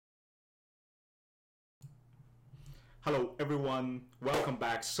Hello everyone, welcome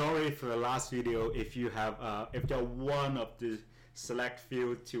back. Sorry for the last video. If you're one of the select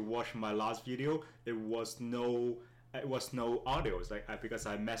few to watch my last video, it was no audio. It's like because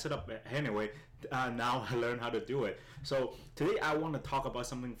I messed it up anyway. Now I learned how to do it. So today I want to talk about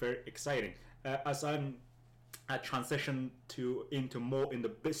something very exciting. As I transition to into more in the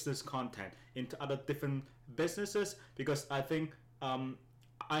business content, into other different businesses, because I think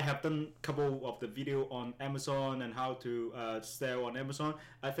I have done a couple of the video on Amazon and how to sell on Amazon.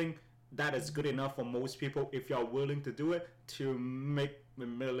 I think that is good enough for most people if you are willing to do it to make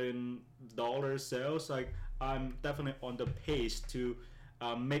 $1 million sales. Like I'm definitely on the pace to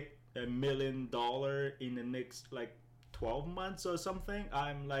make $1 million in the next like 12 months or something.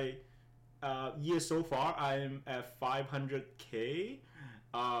 I'm like year so far I'm at 500K.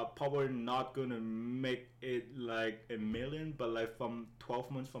 Probably not gonna make it like a million, but like from 12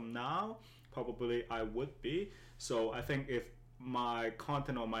 months from now probably I would be. So I think if my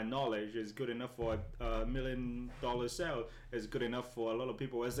content or my knowledge is good enough for a $1 million sale, is good enough for a lot of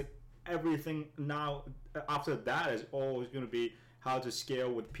people. It's like everything now after that is always going to be how to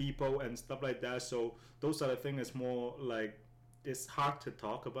scale with people and stuff like that. So those are the things that's more like it's hard to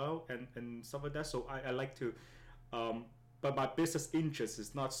talk about and stuff like that. So I like to but my business interest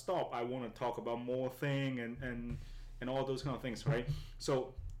is not stop. I want to talk about more thing and all those kind of things, right?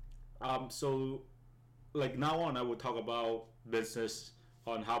 So like now on I will talk about business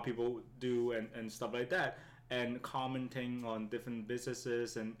on how people do and stuff like that, and commenting on different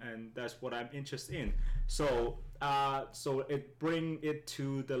businesses, and that's what I'm interested in. So it bring it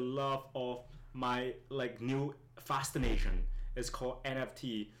to the love of my like new fascination. It's called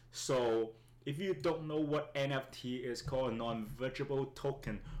NFT. So if you don't know what NFT is, called a non-fungible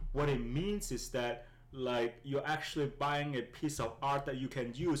token, what it means is that like you're actually buying a piece of art that you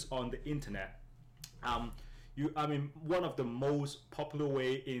can use on the internet. I mean, one of the most popular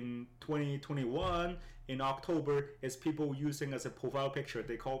way in 2021 in October is people using as a profile picture.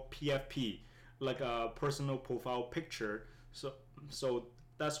 They call PFP, like a personal profile picture. So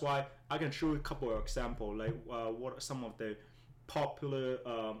that's why I can show you a couple of examples, like what are some of the popular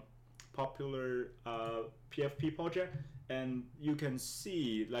PFP project, and you can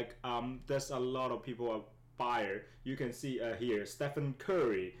see like there's a lot of people are buyer. You can see here Stephen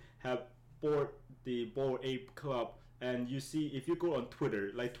Curry have bought the Bored Ape Club, and you see if you go on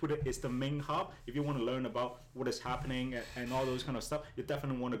Twitter, like Twitter is the main hub. If you want to learn about what is happening and all those kind of stuff, you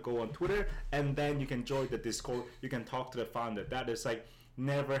definitely want to go on Twitter, and then you can join the Discord. You can talk to the founder. That is like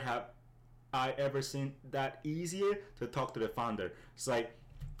never have I ever seen that easier to talk to the founder. It's like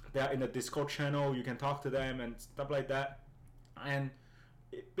they're in the Discord channel. You can talk to them and stuff like that. And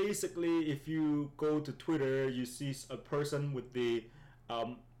basically, if you go to Twitter, you see a person with the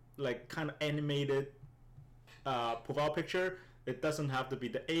like kind of animated profile picture. It doesn't have to be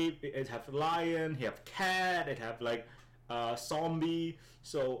the ape. It have lion. It have cat. It have like zombie.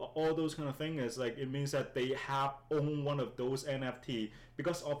 So all those kind of things is like it means that they have own one of those NFT.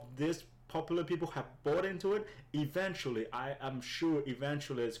 Because of this, popular people have bought into it. Eventually, I am sure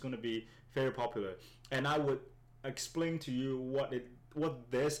eventually it's going to be very popular. And I would explain to you what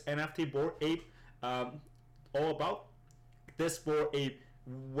this NFT Bored Ape all about. This Bored Ape,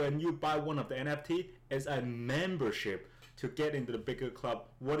 when you buy one of the NFT, is a membership to get into the bigger club.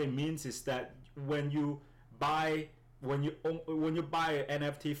 What it means is that when you buy an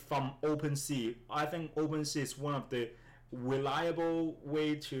NFT from OpenSea, I think OpenSea is one of the reliable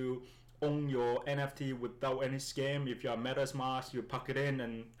way to own your NFT without any scam. If you're MetaMask, you plug it in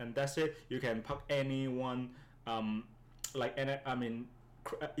and that's it. You can plug anyone like I mean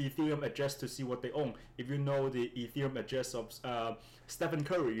Ethereum address to see what they own. If you know the Ethereum address of Stephen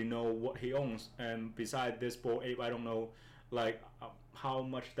Curry, you know what he owns. And beside this Bored Ape, I don't know like how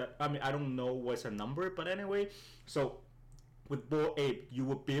much that. I mean, I don't know what's a number, but anyway. So with Bored Ape, you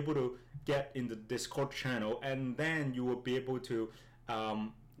will be able to get in the Discord channel, and then you will be able to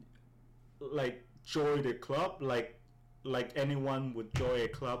like join the club, like anyone would join a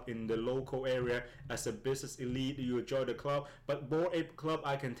club in the local area. As a business elite, you would join the club. But Bored Ape Club,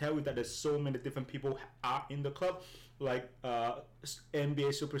 I can tell you that there's so many different people are in the club, like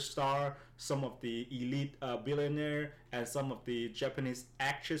NBA superstar, some of the elite billionaire, and some of the Japanese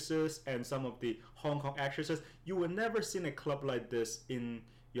actresses, and some of the Hong Kong actresses. You will never seen a club like this in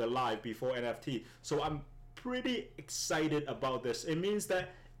your life before NFT. So I'm pretty excited about this. It means that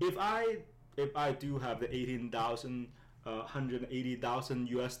if I do have the 18,000 180,000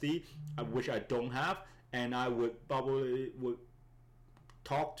 USD, which I don't have, and I would probably would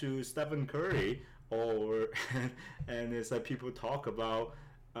talk to Stephen Curry, or and it's like people talk about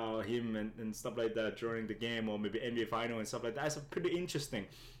him and stuff like that during the game, or maybe NBA final and stuff like that. It's pretty interesting.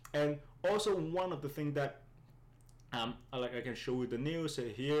 And also one of the things that like I can show you the news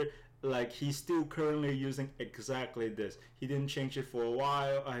here. Like he's still currently using exactly this. He didn't change it for a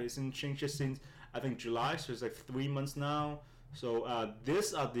while. He hasn't changed it since I think July, so it's like 3 months now. So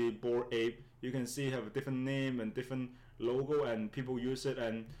these are the Bored Ape. You can see have a different name and different logo, and people use it.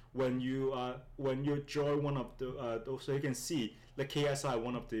 And when you join one of the those, so you can see the KSI,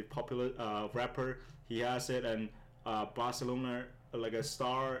 one of the popular rapper, he has it, and Barcelona like a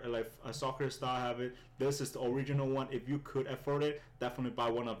star, like a soccer star have it. This is the original one. If you could afford it, definitely buy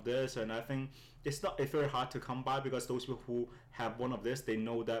one of this. And I think it's very hard to come by, because those people who have one of this, they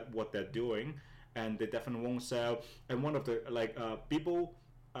know that what they're doing, and they definitely won't sell. And one of the people,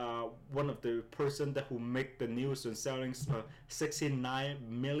 one of the person that who make the news and selling $69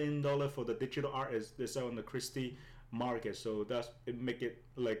 million for the digital art is they sell on the Christie market. So that's it, make it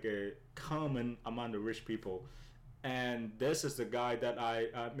like a common among the rich people. And this is the guy that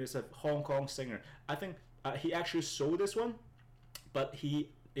is a Hong Kong singer. I think he actually sold this one, but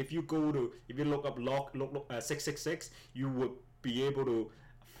if you look up 666, you would be able to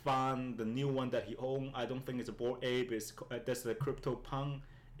find the new one that he owned. I don't think it's a Bored Ape. That's the Crypto Punk,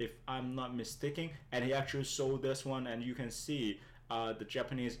 if I'm not mistaken. And he actually sold this one, and you can see the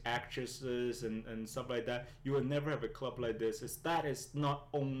Japanese actresses and stuff like that. You will never have a club like this. That is not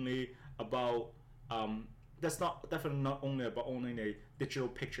only about that's not definitely not only about owning a digital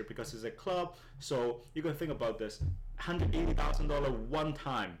picture, because it's a club. So you can think about this: $180,000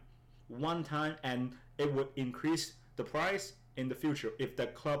 one time, and it would increase the price in the future if the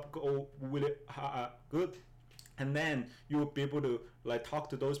club go really good. And then you will be able to like talk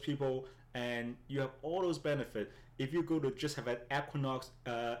to those people, and you have all those benefits. If you go to just have an Equinox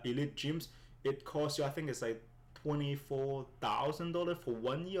Elite gyms, it costs you, I think it's like $24,000 for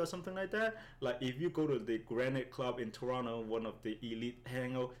 1 year or something like that. Like if you go to the Granite Club in Toronto, one of the elite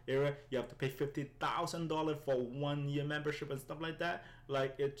hangout area, you have to pay $50,000 for 1 year membership and stuff like that.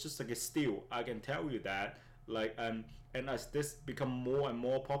 Like it's just like a steal. I can tell you that. Like and as this become more and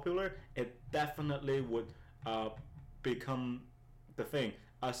more popular, it definitely would become the thing.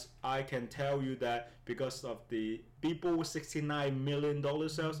 As I can tell you that because of the people $69 million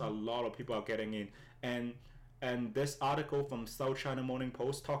sales, a lot of people are getting in. And this article from South China Morning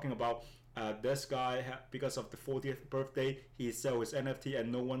Post talking about this guy, because of the 40th birthday, he sell his NFT,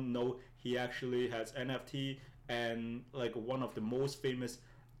 and no one know he actually has NFT. And like one of the most famous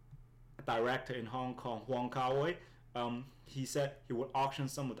director in Hong Kong, Huang Kawai, he said he would auction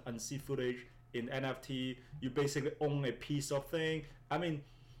some of the unseen footage in NFT. You basically own a piece of thing. I mean,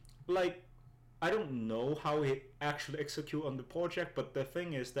 like, I don't know how he actually execute on the project, but the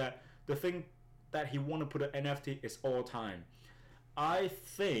thing is that the thing that he want to put an NFT is all time. I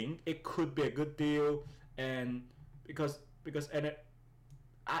think it could be a good deal, and because and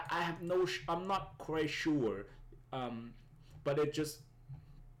I have I'm not quite sure, but it's just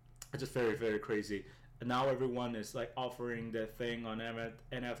very very crazy. And now everyone is like offering their thing on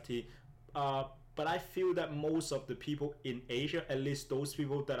NFT, but I feel that most of the people in Asia, at least those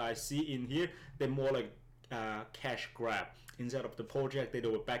people that I see in here, they're more like cash grab instead of the project they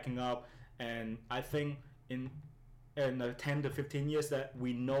were backing up. And I think in 10 to 15 years that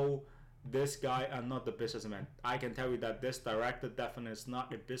we know this guy are not the businessman. I can tell you that this director definitely is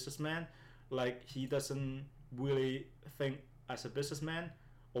not a businessman. Like he doesn't really think as a businessman,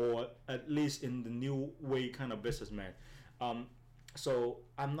 or at least in the new way kind of businessman. So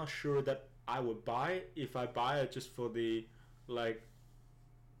I'm not sure that I would buy it. If I buy it just for the like,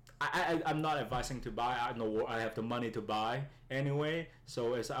 I'm not advising to buy. I know I have the money to buy anyway.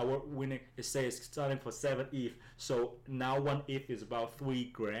 So as our winning, it says it's starting for 7 ETH. So now 1 ETH is about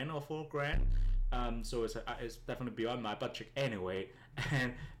 $3,000 or $4,000. So it's definitely beyond my budget anyway.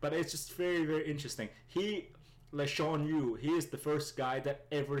 But it's just very very interesting. Like Sean Yu, he is the first guy that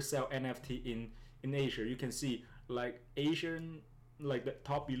ever sell NFT in Asia. You can see like Asian, like the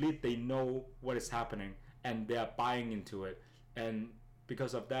top elite, they know what is happening and they are buying into it. And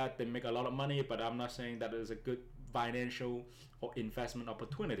because of that, they make a lot of money. But I'm not saying that is a good financial or investment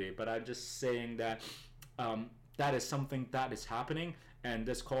opportunity. But I'm just saying that that is something that is happening, and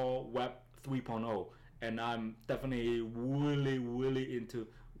that's called Web 3.0. And I'm definitely really really into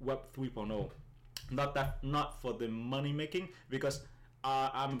Web 3.0. Not for the money making, because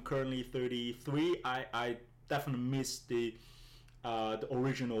I'm currently 33. I definitely miss the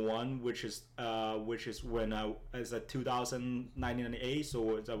original one, which is when I as a 2000 1998,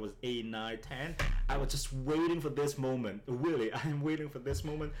 so I was 8 9 10. I was just waiting for this moment. Really, I'm waiting for this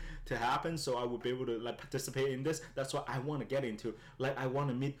moment to happen, so I would be able to like participate in this. That's what I want to get into. Like I want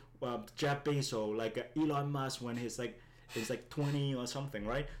to meet Jeff Bezos, like Elon Musk when he's like 20 or something,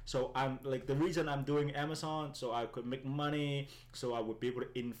 right? So I'm like the reason I'm doing Amazon, so I could make money, so I would be able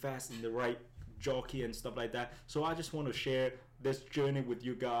to invest in the right jockey and stuff like that. So I just want to share this journey with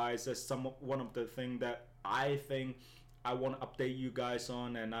you guys as one of the thing that I think I want to update you guys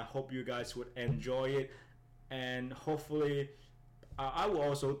on, and I hope you guys would enjoy it. And hopefully, I will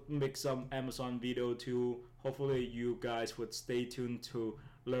also make some Amazon video too. Hopefully, you guys would stay tuned to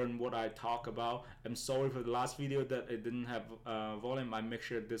learn what I talk about. I'm sorry for the last video that it didn't have volume. I make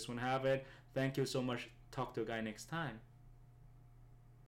sure this one have it. Thank you so much. Talk to you guys next time.